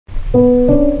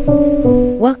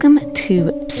Welcome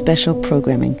to special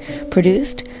programming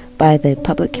produced by the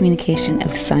Public Communication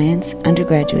of Science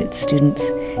undergraduate students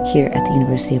here at the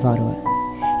University of Ottawa.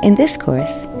 In this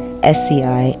course,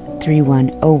 SCI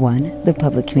 3101, the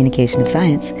Public Communication of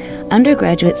Science,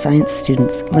 undergraduate science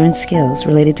students learn skills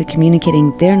related to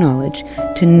communicating their knowledge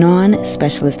to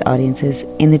non-specialist audiences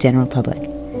in the general public.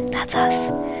 That's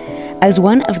us. As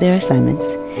one of their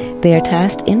assignments, they are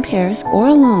tasked in pairs or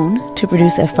alone to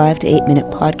produce a 5 to 8 minute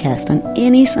podcast on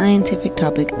any scientific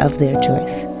topic of their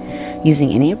choice.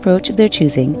 Using any approach of their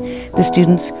choosing, the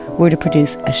students were to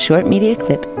produce a short media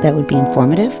clip that would be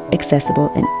informative,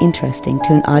 accessible, and interesting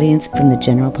to an audience from the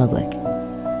general public.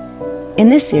 In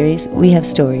this series, we have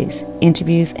stories,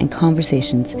 interviews, and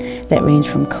conversations that range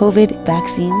from COVID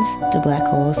vaccines to black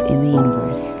holes in the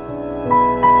universe.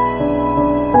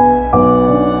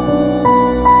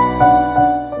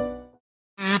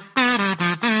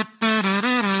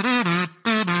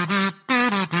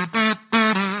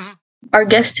 Our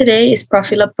guest today is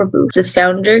Prafula Prabhu, the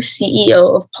founder,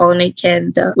 CEO of Pollinate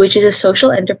Canada, which is a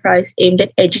social enterprise aimed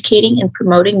at educating and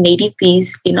promoting native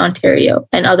bees in Ontario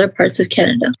and other parts of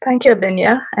Canada. Thank you,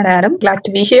 Abhinya and Adam. Glad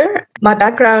to be here. My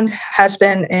background has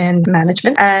been in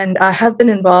management, and I have been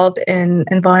involved in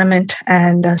environment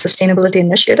and sustainability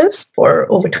initiatives for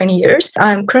over 20 years.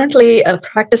 I'm currently a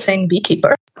practicing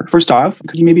beekeeper. First off,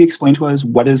 could you maybe explain to us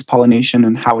what is pollination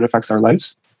and how it affects our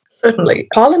lives? Certainly.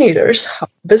 Pollinators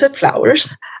visit flowers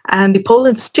and the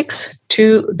pollen sticks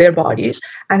to their bodies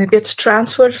and it gets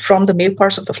transferred from the male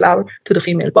parts of the flower to the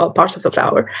female parts of the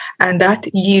flower, and that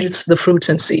yields the fruits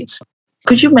and seeds.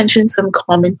 Could you mention some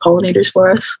common pollinators for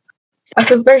us? At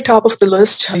the very top of the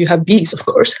list, you have bees, of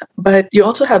course, but you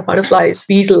also have butterflies,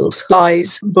 beetles,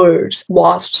 flies, birds,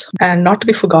 wasps, and not to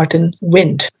be forgotten,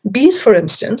 wind. Bees, for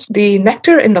instance, the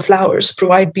nectar in the flowers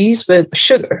provide bees with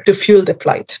sugar to fuel their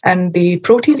flight, and the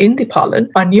proteins in the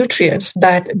pollen are nutrients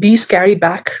that bees carry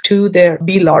back to their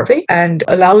bee larvae and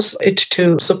allows it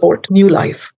to support new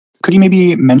life. Could you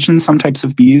maybe mention some types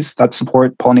of bees that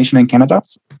support pollination in Canada?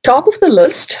 Top of the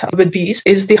list with bees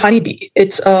is the honeybee.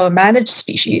 It's a managed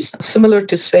species, similar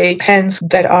to, say, hens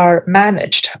that are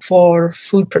managed for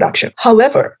food production.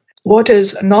 However, what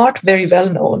is not very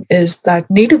well known is that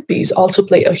native bees also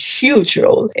play a huge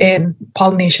role in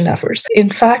pollination efforts. In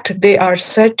fact, they are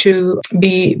said to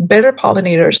be better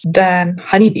pollinators than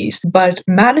honeybees, but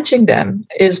managing them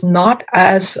is not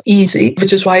as easy,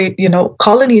 which is why,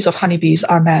 colonies of honeybees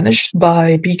are managed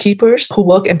by beekeepers who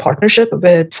work in partnership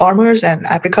with farmers and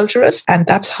agriculturists, and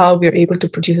that's how we're able to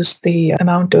produce the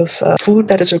amount of food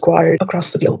that is required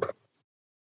across the globe.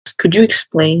 Could you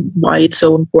explain why it's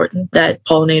so important that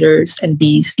pollinators and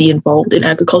bees be involved in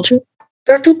agriculture?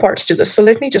 There are two parts to this. So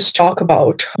let me just talk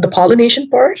about the pollination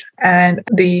part and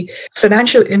the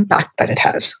financial impact that it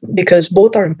has, because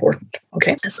both are important.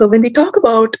 Okay. So when we talk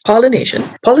about pollination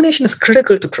is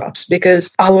critical to crops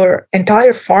because our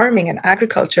entire farming and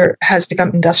agriculture has become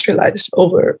industrialized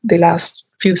over the last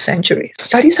few centuries.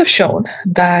 Studies have shown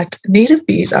that native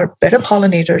bees are better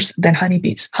pollinators than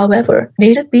honeybees. However,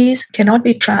 native bees cannot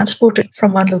be transported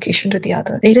from one location to the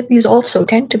other. Native bees also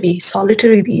tend to be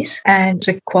solitary bees and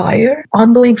require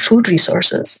ongoing food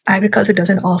resources agriculture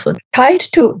doesn't offer. Tied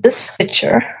to this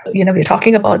picture, we're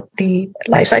talking about the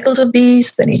life cycles of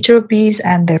bees, the nature of bees,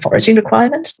 and their foraging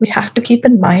requirements. We have to keep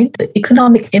in mind the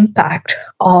economic impact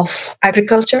of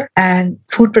agriculture and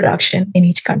food production in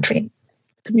each country.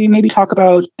 Could we maybe talk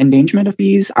about endangerment of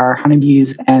bees? Are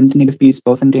honeybees and native bees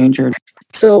both endangered?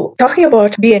 So talking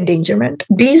about bee endangerment,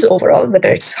 bees overall, whether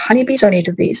it's honeybees or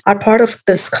native bees, are part of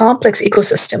this complex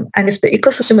ecosystem. And if the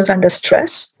ecosystem is under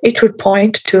stress, it would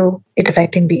point to it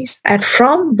affecting bees. And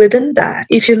from within that,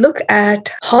 if you look at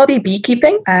hobby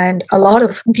beekeeping, and a lot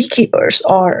of beekeepers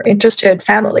are interested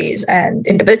families and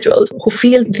individuals who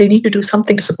feel they need to do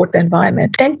something to support the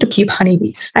environment, tend to keep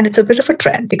honeybees. And it's a bit of a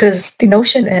trend because the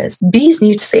notion is bees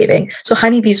need saving, so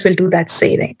honeybees will do that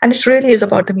saving. And it really is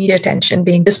about the media attention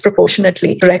being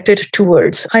disproportionately directed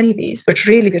towards honeybees. But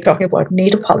really, we're talking about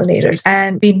native pollinators,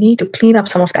 and we need to clean up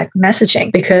some of that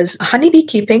messaging because honeybee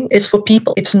keeping is for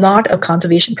people. It's not a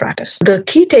conservation practice. The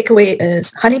key takeaway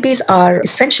is honeybees are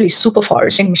essentially super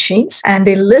foraging machines, and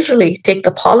they literally take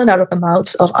the pollen out of the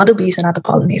mouths of other bees and other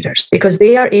pollinators because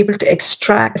they are able to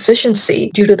extract efficiency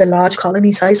due to the large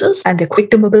colony sizes and they're quick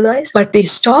to mobilize. But the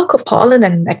stock of pollen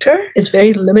and nectar is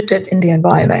very limited in the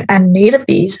environment, and native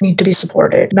bees need to be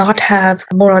supported, not have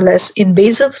more or less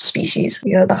invasive species.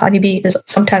 The honeybee is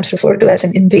sometimes referred to as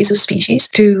an invasive species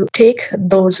to take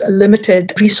those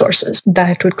limited resources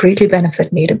that would greatly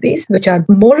benefit native bees, which are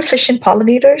more efficient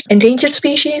pollinators. Endangered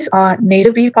species are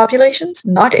native bee populations,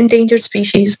 not endangered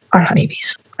species are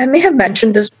honeybees. I may have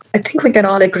mentioned this. I think we can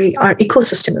all agree our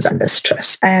ecosystem is under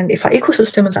stress. And if our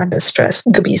ecosystem is under stress,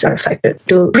 the bees are affected.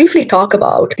 To briefly talk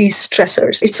about these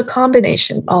stressors, it's a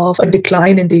combination of a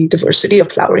decline in the diversity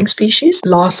of flowering species,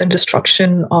 loss and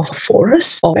destruction of a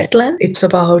forest or wetland. It's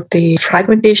about the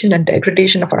fragmentation and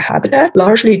degradation of our habitat,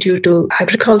 largely due to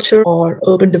agriculture or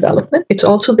urban development. It's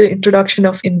also the introduction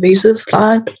of invasive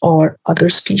plant or other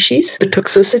species, the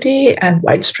toxicity and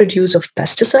widespread use of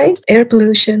pesticides, air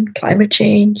pollution, climate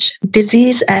change,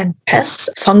 disease and pests,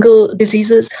 fungal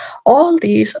diseases. All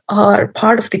these are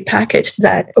part of the package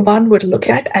that one would look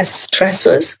at as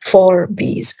stressors for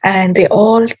bees, and they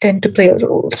all tend to play a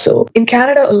role. So in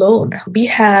Canada alone, we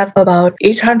have about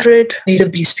 800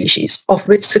 native bee species, of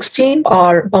which 16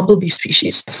 are bumblebee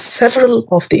species. Several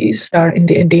of these are in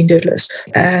the endangered list,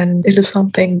 and it is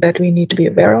something that we need to be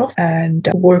aware of and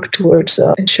work towards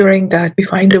ensuring that we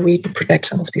find a way to protect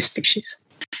some of these species.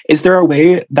 Is there a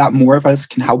way that more of us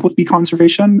can help with bee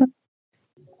conservation?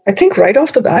 I think right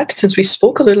off the bat, since we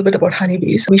spoke a little bit about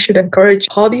honeybees, we should encourage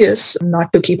hobbyists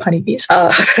not to keep honeybees.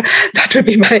 That would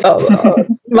be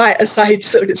my aside,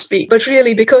 so to speak. But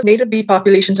really, because native bee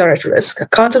populations are at risk,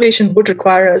 conservation would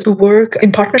require us to work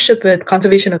in partnership with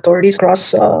conservation authorities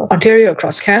across Ontario,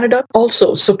 across Canada,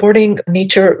 also supporting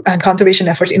nature and conservation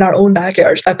efforts in our own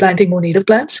backyards by planting more native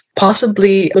plants,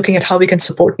 possibly looking at how we can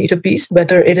support native bees,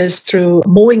 whether it is through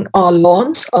mowing our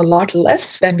lawns a lot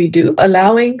less than we do,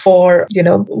 allowing for,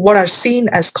 what are seen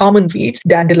as common weeds,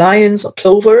 dandelions or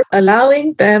clover,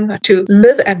 allowing them to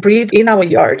live and breathe in our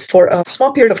yards for a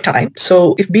small period of time.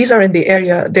 So if bees are in the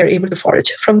area, they're able to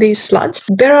forage from these plants.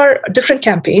 There are different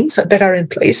campaigns that are in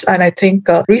place. And I think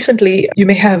recently you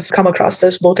may have come across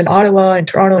this both in Ottawa and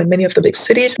Toronto and many of the big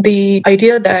cities. The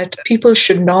idea that people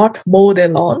should not mow their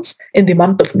lawns in the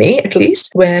month of May, at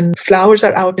least, when flowers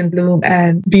are out in bloom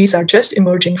and bees are just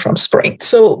emerging from spring.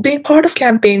 So being part of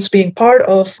campaigns, being part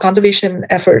of conservation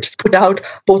efforts put out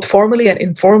both formally and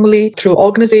informally through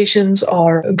organizations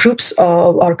or groups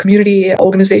or community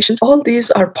organizations, all these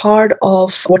are part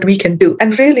of what we can do.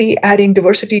 And really adding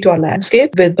diversity to our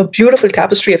landscape with a beautiful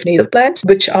tapestry of native plants,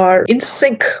 which are in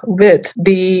sync with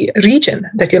the region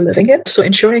that you're living in. So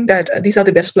ensuring that these are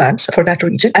the best plants for that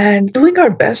region and doing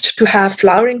our best to have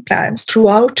flowering plants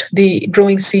throughout the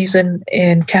growing season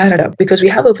in Canada, because we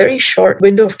have a very short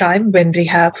window of time when we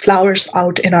have flowers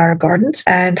out in our gardens,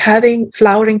 and having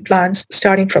flowering plants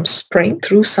starting from spring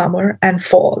through summer and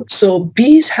fall. So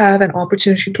bees have an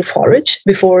opportunity to forage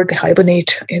before they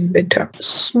hibernate in winter.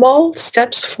 Small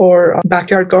steps for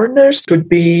backyard gardeners would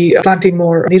be planting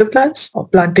more native plants, or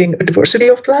planting a diversity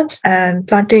of plants, and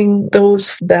planting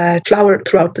those that flower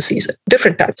throughout the season,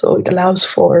 different types. So it allows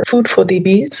for food for the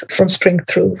bees from spring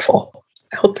through fall.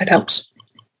 I hope that helps.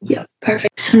 Yeah,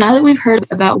 perfect. So now that we've heard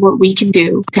about what we can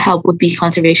do to help with bee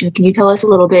conservation, can you tell us a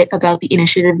little bit about the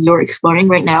initiative you're exploring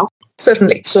right now?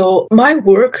 Certainly. So my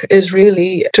work is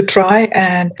really to try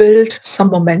and build some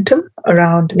momentum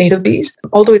around native bees.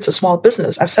 Although it's a small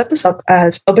business, I've set this up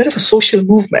as a bit of a social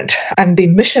movement. And the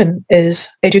mission is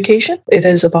education. It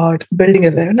is about building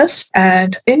awareness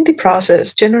and in the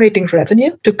process, generating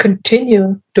revenue to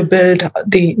continue to build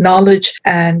the knowledge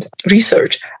and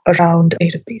research around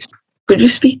native bees. Could you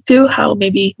speak to how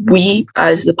maybe we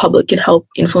as the public can help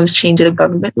influence change at a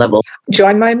government level?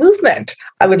 Join my movement.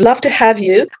 I would love to have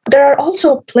you. There are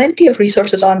also plenty of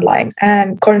resources online,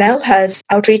 and Cornell has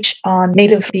outreach on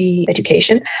native bee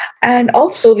education. And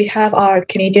also we have our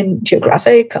Canadian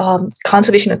geographic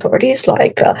conservation authorities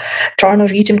like Toronto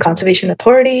Region Conservation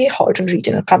Authority, Halton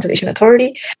Regional Conservation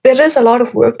Authority. There is a lot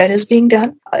of work that is being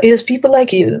done. It is people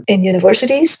like you in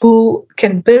universities who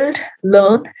can build,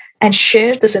 learn, and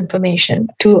share this information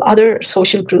to other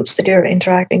social groups that you're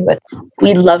interacting with.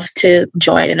 We'd love to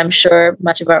join, and I'm sure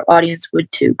much of our audience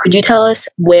would too. Could you tell us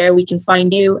where we can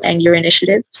find you and your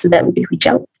initiative so that we can reach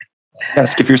out?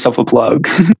 Yes, give yourself a plug.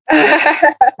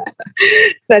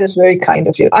 That is very kind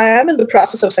of you. I am in the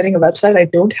process of setting a website. I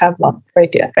don't have one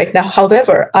right now.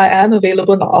 However, I am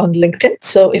available on LinkedIn.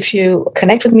 So if you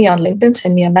connect with me on LinkedIn,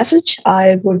 send me a message.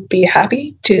 I would be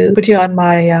happy to put you on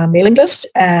my mailing list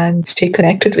and stay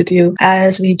connected with you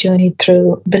as we journey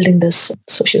through building this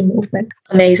social movement.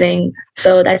 Amazing.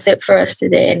 So that's it for us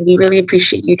today. And we really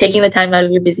appreciate you taking the time out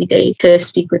of your busy day to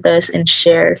speak with us and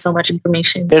share so much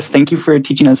information. Yes, thank you for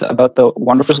teaching us about the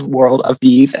wonderful world of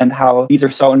bees and how bees are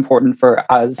so important for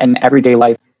us in everyday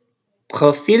life.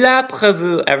 Profil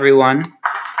prévu, everyone.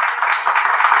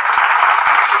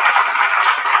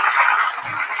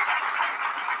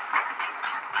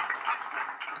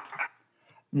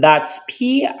 That's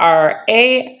PRAFULLA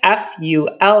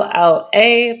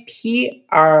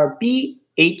PRBEE.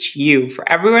 HU for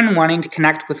everyone wanting to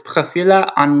connect with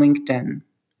Profila on LinkedIn.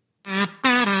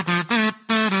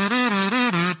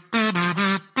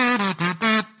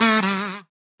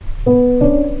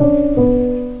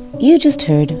 You just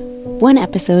heard one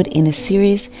episode in a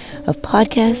series of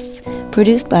podcasts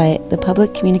produced by the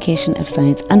Public Communication of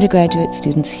Science undergraduate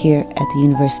students here at the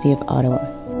University of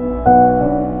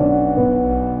Ottawa.